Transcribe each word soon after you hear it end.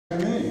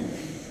Good afternoon.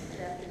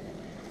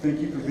 Thank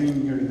you for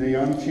being here today.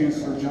 I'm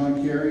Chancellor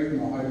John Carey from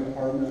the Ohio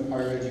Department of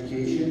Higher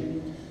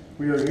Education.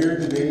 We are here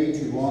today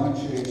to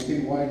launch a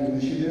statewide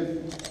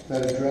initiative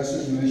that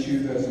addresses an issue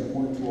that is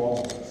important to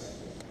all of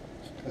us.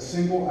 A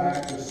single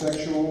act of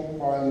sexual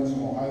violence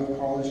on Ohio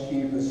college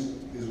campus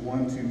is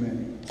one too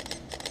many.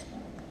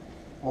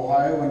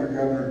 Ohio, under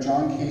Governor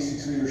John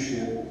Kasech's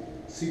leadership,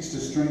 seeks to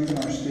strengthen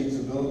our state's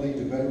ability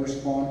to better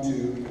respond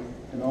to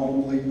and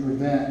ultimately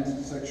prevent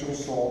sexual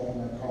assault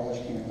on our college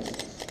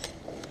campuses.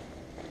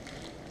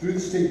 Through the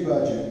state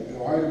budget, the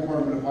Ohio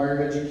Department of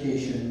Higher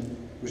Education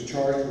was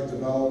charged with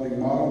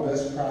developing model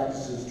best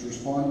practices to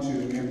respond to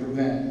and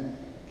prevent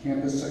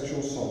campus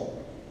sexual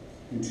assault,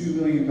 and $2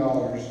 million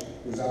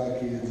was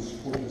allocated to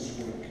support this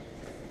work.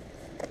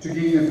 To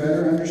gain a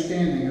better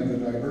understanding of the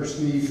diverse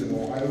needs of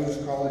Ohio's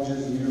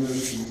colleges and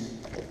universities,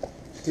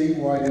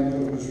 statewide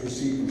input was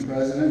received from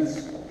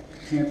presidents,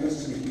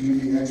 campus and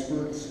community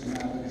experts, and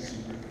advocacy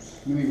groups,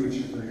 many of which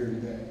are here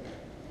today.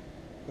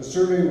 A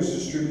survey was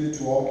distributed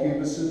to all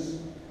campuses.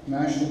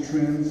 National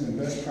trends and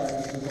best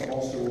practices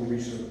also were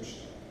researched.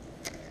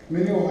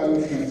 Many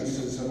Ohio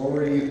campuses have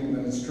already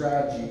implemented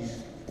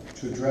strategies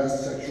to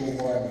address sexual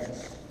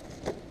violence.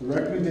 The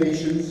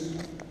recommendations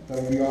that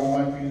will be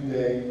outlined for you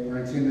today are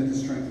intended to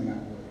strengthen that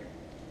work.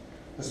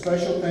 A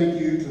special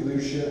thank you to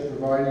leadership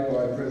provided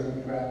by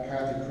President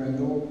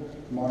Krendl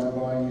from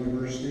Otterbein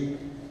University,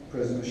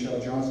 President Michelle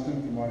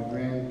Johnston from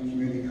Grande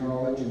Community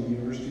College and the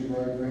University of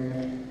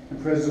Grande, and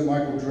President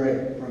Michael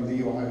Drake from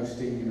The Ohio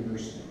State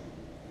University.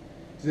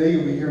 Today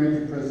you'll be hearing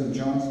from President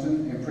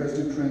Johnston and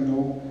President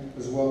Krendl,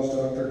 as well as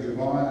Dr.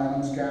 Javaune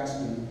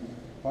Adams-Gaston,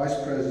 Vice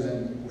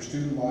President for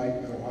Student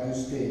Life at Ohio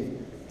State,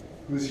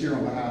 who is here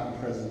on behalf of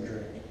President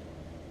Drake.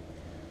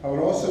 I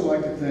would also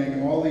like to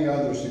thank all the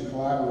others who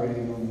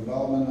collaborated on the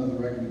development of the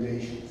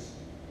recommendations,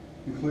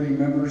 including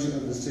members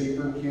of the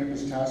Safer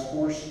Campus Task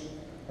Force,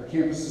 our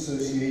campus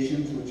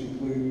associations, which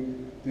include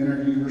the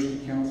Inter-University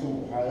Council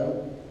of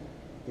Ohio,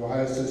 the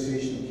Ohio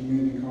Association of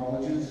Community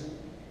Colleges,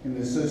 and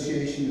the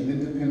Association of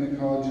Independent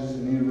Colleges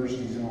and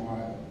Universities in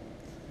Ohio,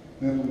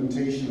 the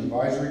Implementation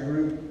Advisory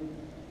Group,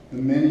 the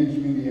many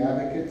community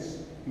advocates,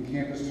 and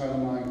Campus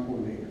Title IX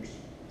coordinators.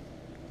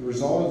 The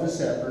result of this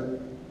effort,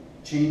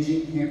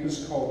 Changing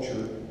Campus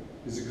Culture,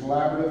 is a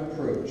collaborative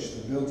approach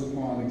that builds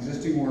upon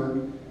existing work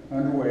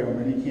underway on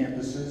many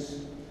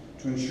campuses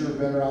to ensure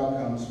better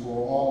outcomes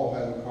for all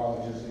Ohio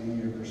colleges and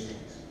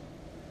universities.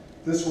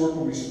 This work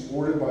will be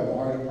supported by the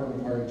Ohio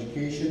Department of Higher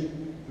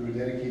Education through a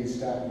dedicated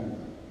staff member.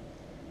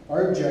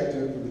 Our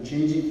objective for the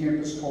Changing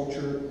Campus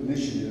Culture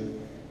initiative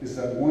is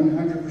that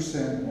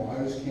 100% of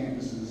Ohio's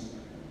campuses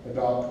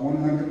adopt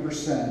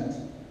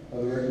 100%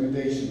 of the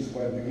recommendations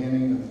by the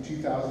beginning of the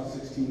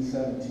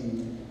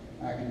 2016-17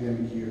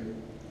 academic year.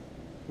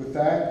 With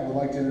that, I would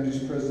like to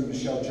introduce President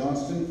Michelle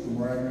Johnston from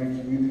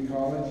Grande Community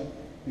College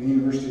and the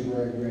University of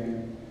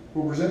Grande,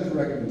 who will present the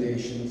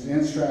recommendations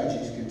and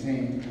strategies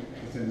contained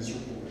within this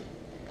report.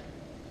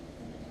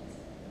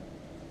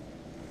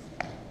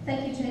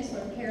 Thank you,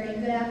 Chancellor Carey.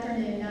 Good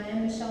afternoon. I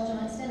am Michelle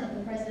Johnston. I'm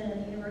the president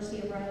of the University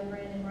of Grande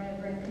and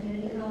Grande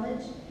Community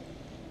College.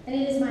 And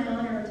it is my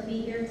honor to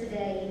be here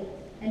today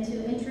and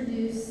to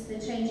introduce the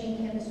Changing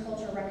Campus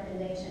Culture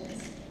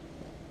recommendations.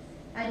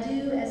 I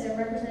do as a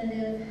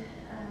representative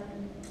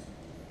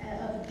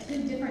of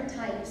two different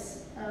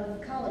types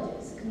of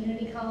colleges, a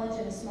community college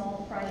and a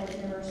small private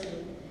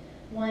university.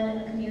 One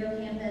a commuter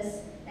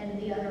campus and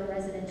the other a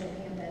residential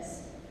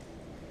campus.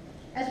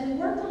 As we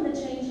worked on the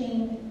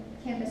Changing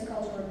Campus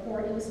Culture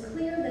Report, it was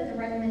clear that the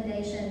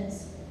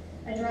recommendations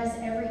address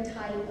every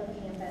type of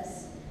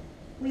campus.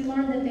 We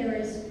learned that there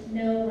is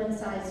no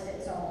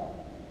one-size-fits-all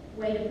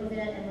way to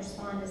prevent and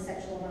respond to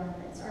sexual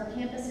violence. Our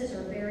campuses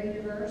are very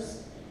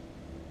diverse,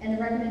 and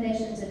the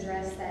recommendations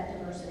address that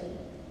diversity.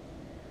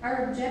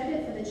 Our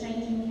objective for the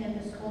Changing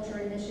Campus Culture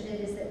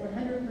Initiative is that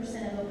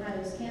 100% of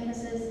Ohio's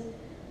campuses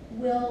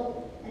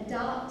will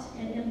adopt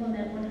and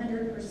implement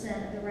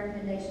 100% of the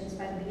recommendations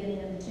by the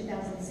beginning of the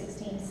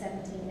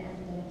 2016-17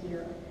 academic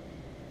year.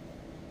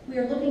 We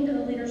are looking to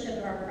the leadership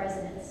of our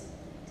presidents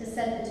to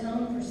set the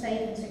tone for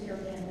safe and secure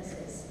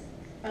campuses.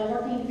 By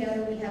working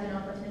together, we have an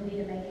opportunity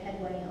to make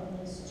headway on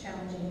these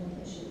challenging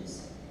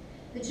issues.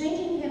 The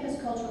Changing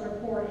Campus Culture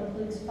Report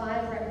includes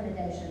 5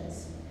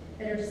 recommendations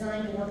that are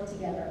designed to work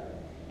together.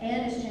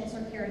 And as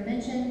Chancellor Carey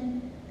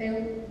mentioned,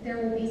 there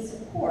will be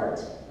support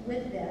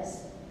with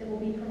this that will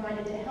be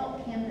provided to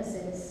help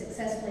campuses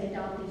successfully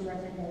adopt these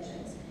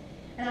recommendations.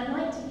 And I'd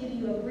like to give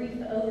you a brief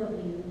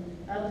overview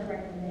of the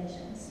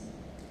recommendations.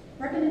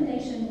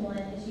 Recommendation 1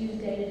 is use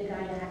data to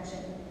guide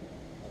action.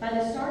 By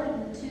the start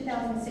of the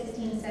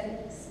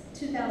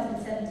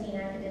 2016-17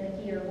 academic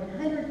year,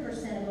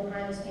 100% of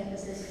Ohio's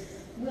campuses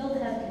will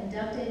have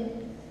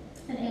conducted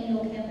an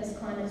annual campus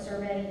climate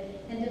survey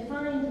and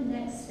defined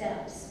next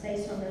steps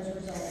based on those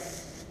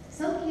results.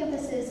 Some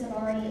campuses have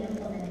already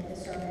implemented the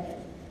survey,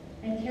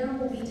 and care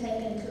will be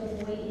taken to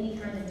avoid any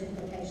kind of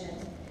duplication.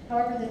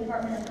 However, the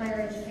Department of Higher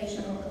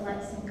Education will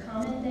collect some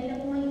common data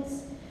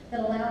points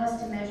that allow us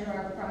to measure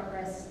our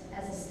progress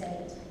as a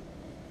state.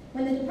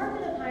 When the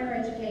Department of Higher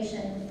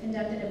Education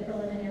conducted a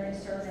preliminary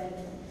survey,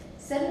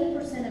 70%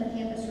 of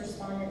campus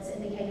respondents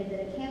indicated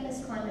that a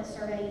campus climate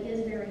survey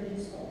is very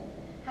useful.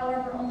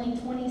 However, only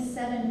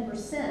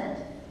 27%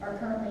 are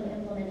currently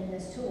implementing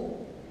this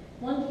tool.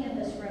 One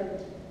campus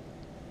wrote,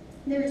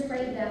 "There is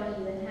great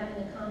value in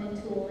having a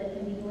common tool that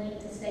can be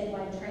linked to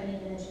statewide training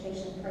and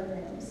education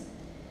programs.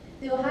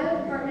 The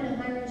Ohio Department of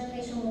Higher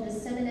Education will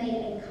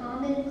disseminate a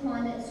common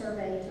climate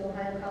survey to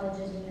Ohio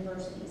colleges and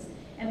universities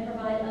and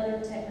provide other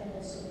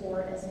technical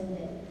support as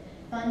needed.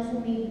 Funds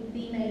will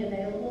be made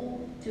available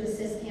to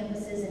assist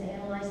campuses in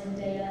analyzing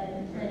data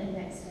and planning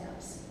next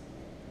steps."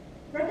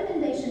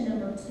 Recommendation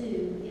number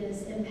 2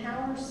 is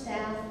empower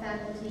staff,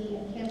 faculty,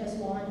 and campus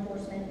law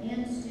enforcement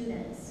and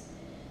students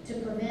to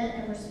prevent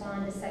and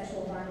respond to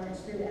sexual violence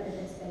through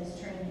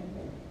evidence-based training.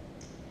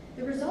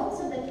 The results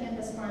of the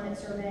Campus Climate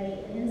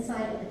Survey and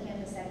insight of the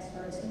campus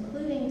experts,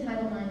 including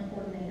Title IX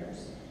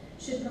coordinators,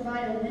 should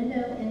provide a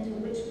window into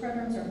which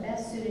programs are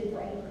best suited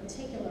for a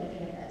particular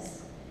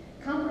campus.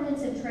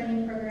 Comprehensive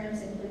training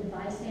programs include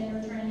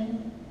bystander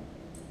training,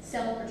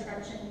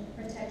 self-protection,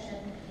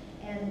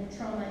 and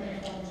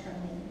trauma-informed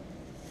training.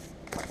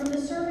 From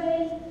the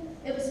survey,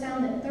 it was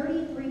found that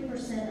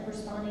 33% of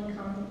responding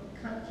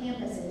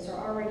campuses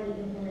are already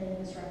implementing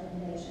this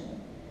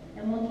recommendation.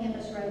 And one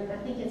campus wrote, "I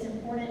think it's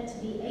important to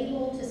be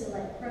able to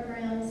select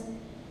programs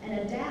and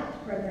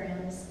adapt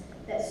programs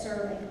that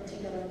serve a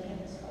particular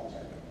campus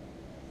culture."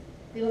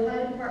 The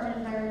Ohio Department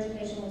of Higher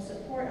Education will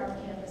support our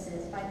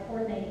campuses by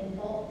coordinating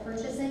bulk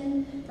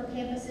purchasing for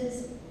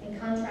campuses and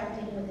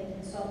contracting with a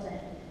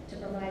consultant to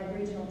provide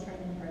regional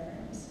training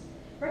programs.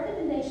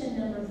 Recommendation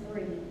number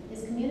 3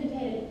 is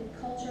communicate a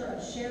culture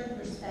of shared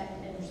respect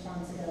and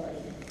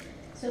responsibility.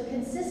 So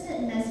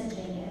consistent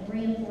messaging and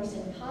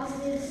reinforcing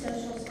positive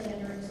social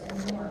standards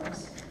and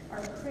norms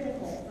are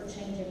critical for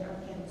changing our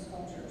campus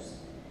cultures.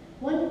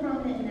 One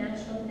prominent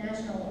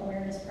national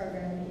awareness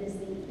program is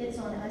the It's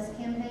On Us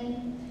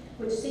campaign,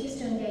 which seeks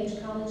to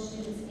engage college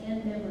students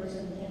and members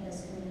of the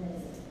campus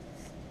community.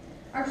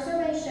 Our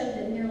survey showed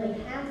that nearly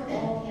half of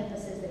all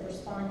campuses that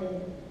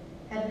responded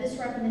have this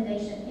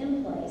recommendation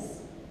in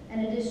place. An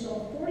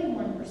additional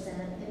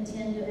 41%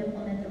 intend to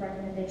implement the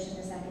recommendation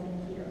this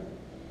academic year.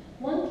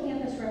 One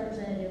campus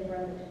representative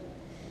wrote,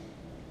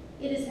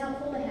 "It is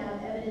helpful to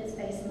have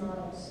evidence-based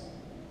models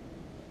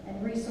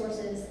and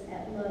resources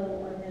at low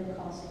or no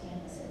cost to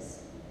campuses.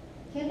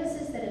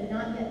 Campuses that have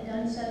not yet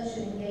done so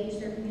should engage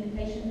their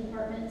communication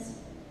departments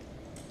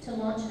to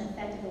launch an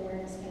effective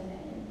awareness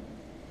campaign."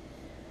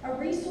 A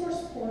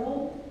resource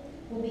portal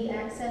will be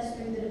accessed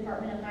through the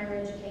Department of Higher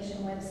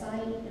Education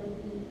website. It will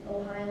be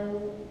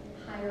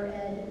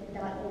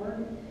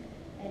ohiohighered.org,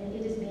 and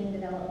it is being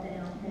developed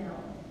now.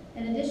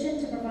 In addition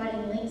to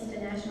providing links to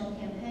national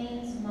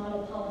campaigns,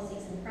 model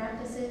policies and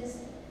practices,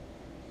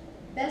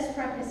 best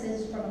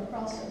practices from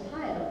across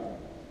Ohio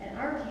and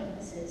our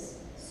campuses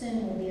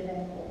soon will be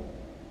available.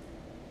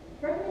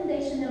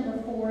 Recommendation number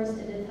 4 is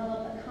to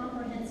develop a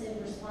comprehensive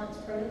response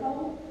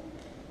protocol.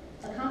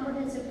 A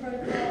comprehensive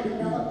protocol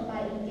developed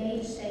by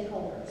engaged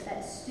stakeholders,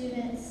 that's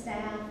students,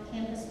 staff,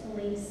 campus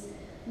police,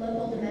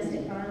 local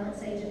domestic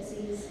violence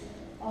agencies,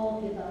 all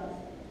of the above.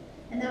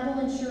 And that will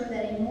ensure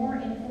that a more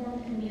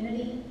informed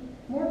community,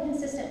 more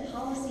consistent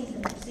policies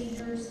and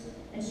procedures,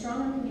 and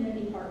stronger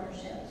community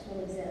partnerships will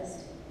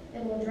exist.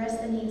 It will address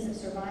the needs of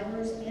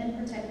survivors and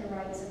protect the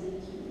rights of the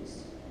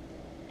accused.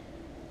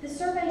 The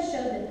survey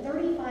showed that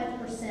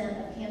 35%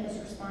 of campus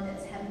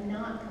respondents have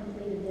not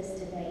completed this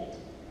to date.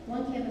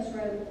 One campus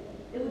wrote,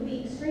 "It would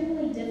be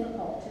extremely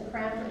difficult to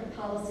craft a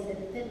policy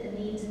that fit the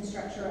needs and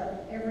structure of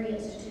every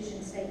institution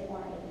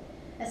statewide.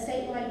 A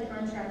statewide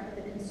contract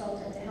with a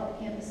consultant to help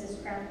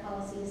campuses craft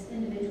policies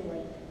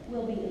individually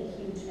will be a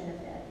huge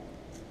benefit."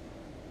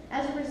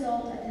 As a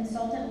result, a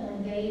consultant will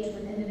engage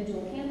with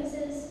individual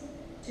campuses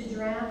to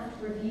draft,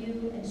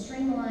 review, and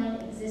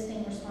streamline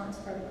existing response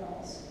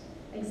protocols.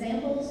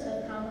 Examples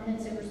of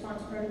comprehensive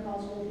response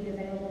protocols will be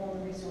available on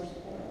the resource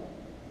portal.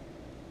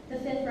 The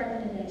 5th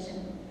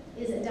recommendation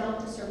is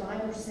adopt a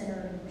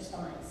survivor-centered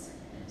response.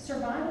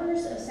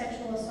 Survivors of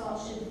sexual assault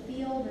should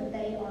feel that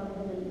they are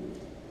believed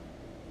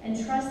and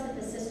trust that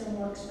the system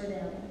works for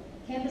them.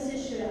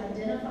 Campuses should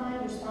identify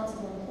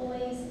responsible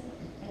employees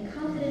and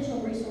confidential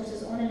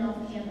resources on and off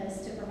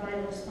campus to provide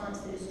a response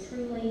that is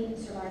truly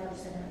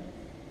survivor-centered.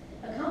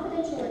 A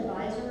confidential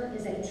advisor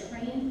is a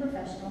trained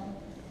professional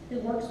who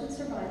works with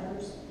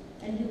survivors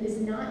and who is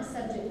not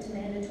subject to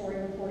mandatory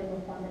reporting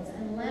requirements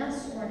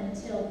unless or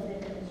until the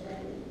victim is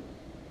ready.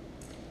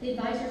 The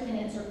advisor can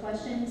answer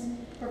questions,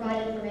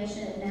 provide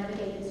information, and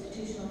navigate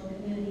institutional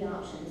and community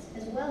options,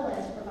 as well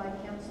as provide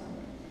counseling.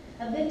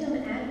 A victim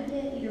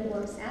advocate either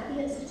works at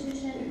the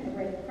institution, a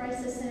rape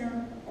crisis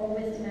center, or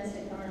with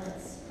domestic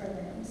violence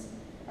programs.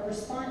 A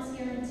response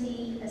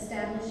guarantee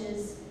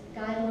establishes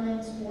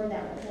guidelines for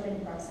that reporting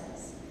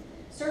process.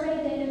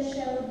 Survey data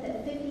showed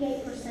that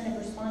 58% of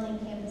responding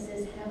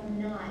campuses have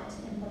not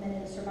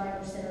implemented a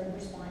survivor-centered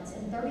response,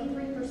 and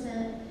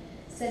 33%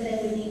 said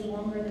they would need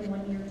longer than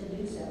 1 year to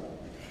do so.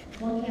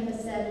 One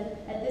campus said,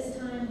 at this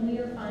time, we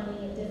are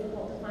finding it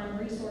difficult to find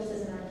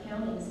resources in our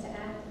counties to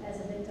act as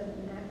a victim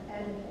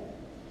advocate.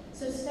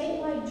 So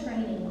statewide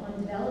training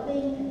on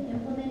developing and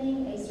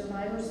implementing